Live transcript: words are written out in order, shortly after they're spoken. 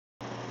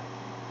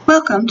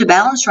Welcome to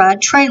Balanced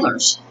Ride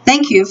Trailers.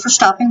 Thank you for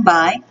stopping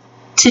by.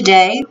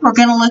 Today we're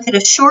going to look at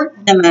a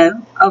short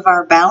demo of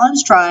our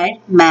Balanced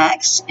Ride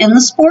Max in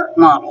the Sport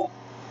model.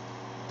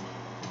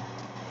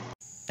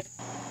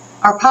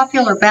 Our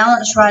popular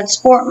Balanced Ride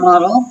Sport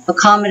model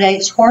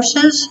accommodates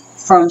horses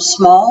from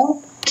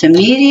small to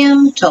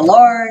medium to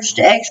large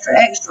to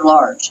extra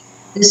large.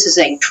 This is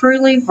a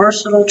truly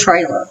versatile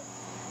trailer.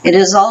 It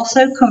is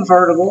also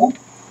convertible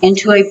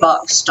into a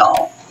box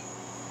stall.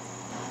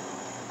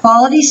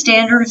 Quality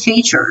standard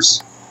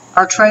features.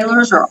 Our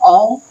trailers are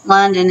all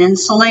lined and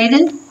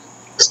insulated.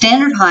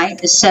 Standard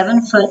height is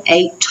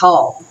 7'8"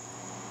 tall.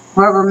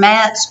 Rubber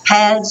mats,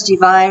 pads,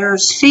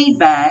 dividers, feed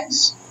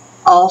bags,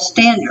 all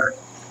standard.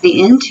 The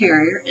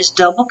interior is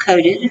double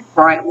coated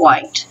bright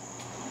white.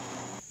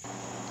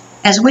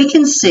 As we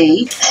can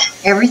see,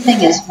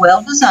 everything is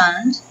well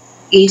designed,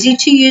 easy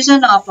to use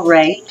and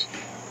operate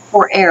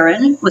for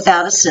Aaron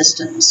without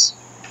assistance.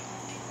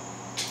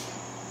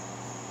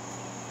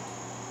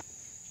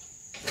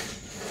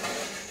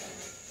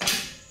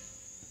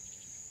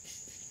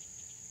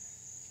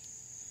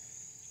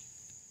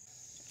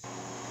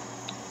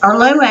 Our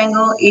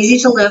low-angle,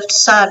 easy-to-lift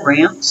side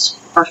ramps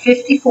are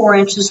 54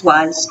 inches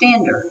wide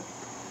standard.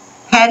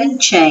 Padded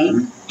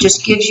chain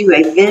just gives you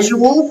a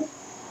visual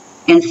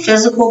and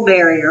physical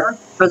barrier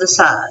for the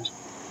side.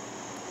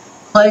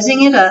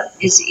 Closing it up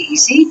is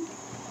easy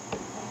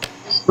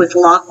with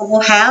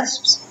lockable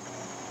hasps.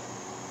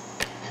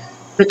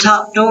 The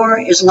top door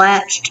is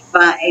latched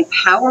by a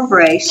Power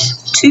Brace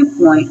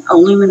 2-point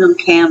aluminum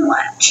cam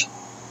latch.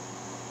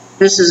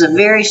 This is a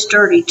very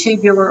sturdy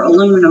tubular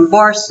aluminum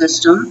bar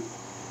system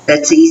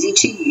that's easy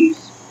to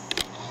use.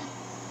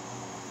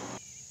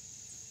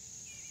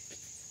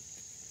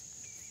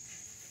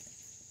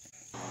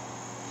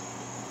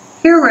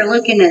 Here we're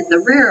looking at the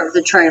rear of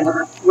the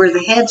trailer where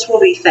the heads will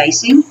be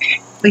facing.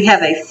 We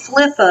have a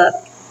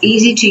flip-up,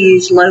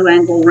 easy-to-use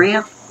low-angle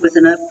ramp with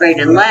an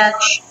upgraded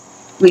latch.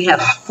 We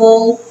have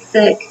full,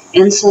 thick,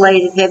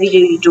 insulated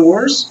heavy-duty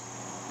doors,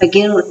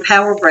 again with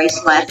Power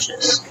Brace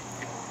latches.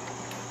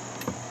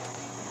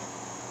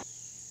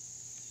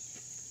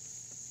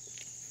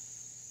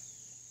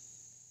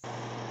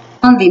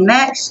 On the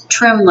max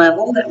trim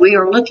level that we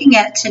are looking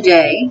at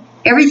today,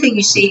 everything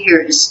you see here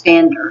is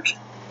standard.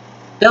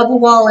 Double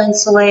wall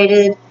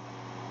insulated,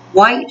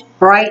 white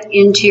bright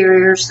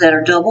interiors that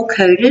are double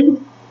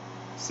coated,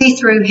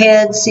 see-through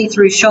head,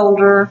 see-through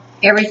shoulder,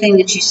 everything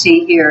that you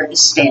see here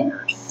is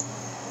standard.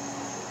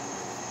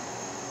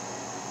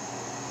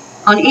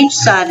 On each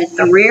side at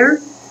the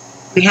rear,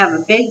 we have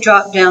a big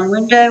drop-down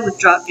window with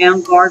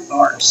drop-down guard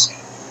bars.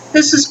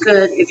 This is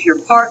good if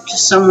you're parked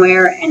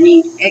somewhere and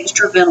need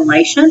extra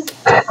ventilation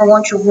or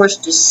want your horse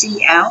to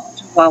see out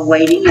while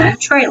waiting in the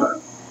trailer.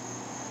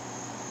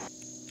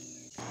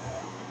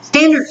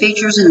 Standard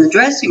features in the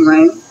dressing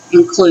room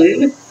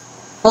include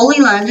fully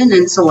lined and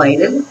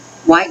insulated,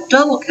 white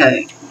double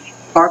coat,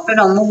 carpet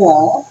on the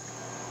wall,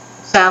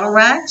 saddle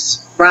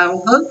racks,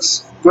 bridle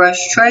hooks,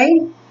 brush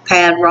tray,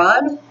 pad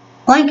rod,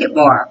 blanket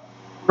bar,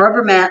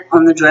 rubber mat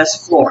on the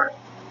dress floor.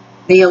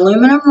 The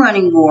aluminum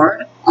running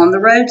board on the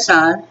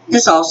roadside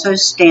is also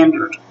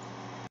standard.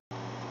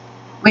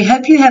 We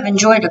hope you have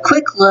enjoyed a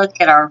quick look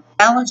at our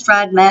Balanced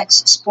Ride Max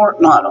Sport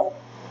model.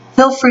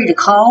 Feel free to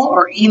call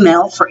or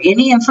email for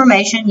any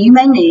information you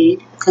may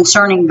need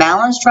concerning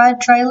Balanced Ride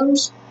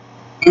trailers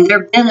and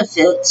their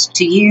benefits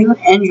to you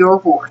and your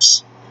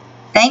horse.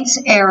 Thanks,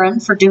 Aaron,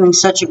 for doing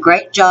such a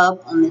great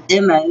job on the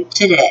demo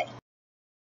today.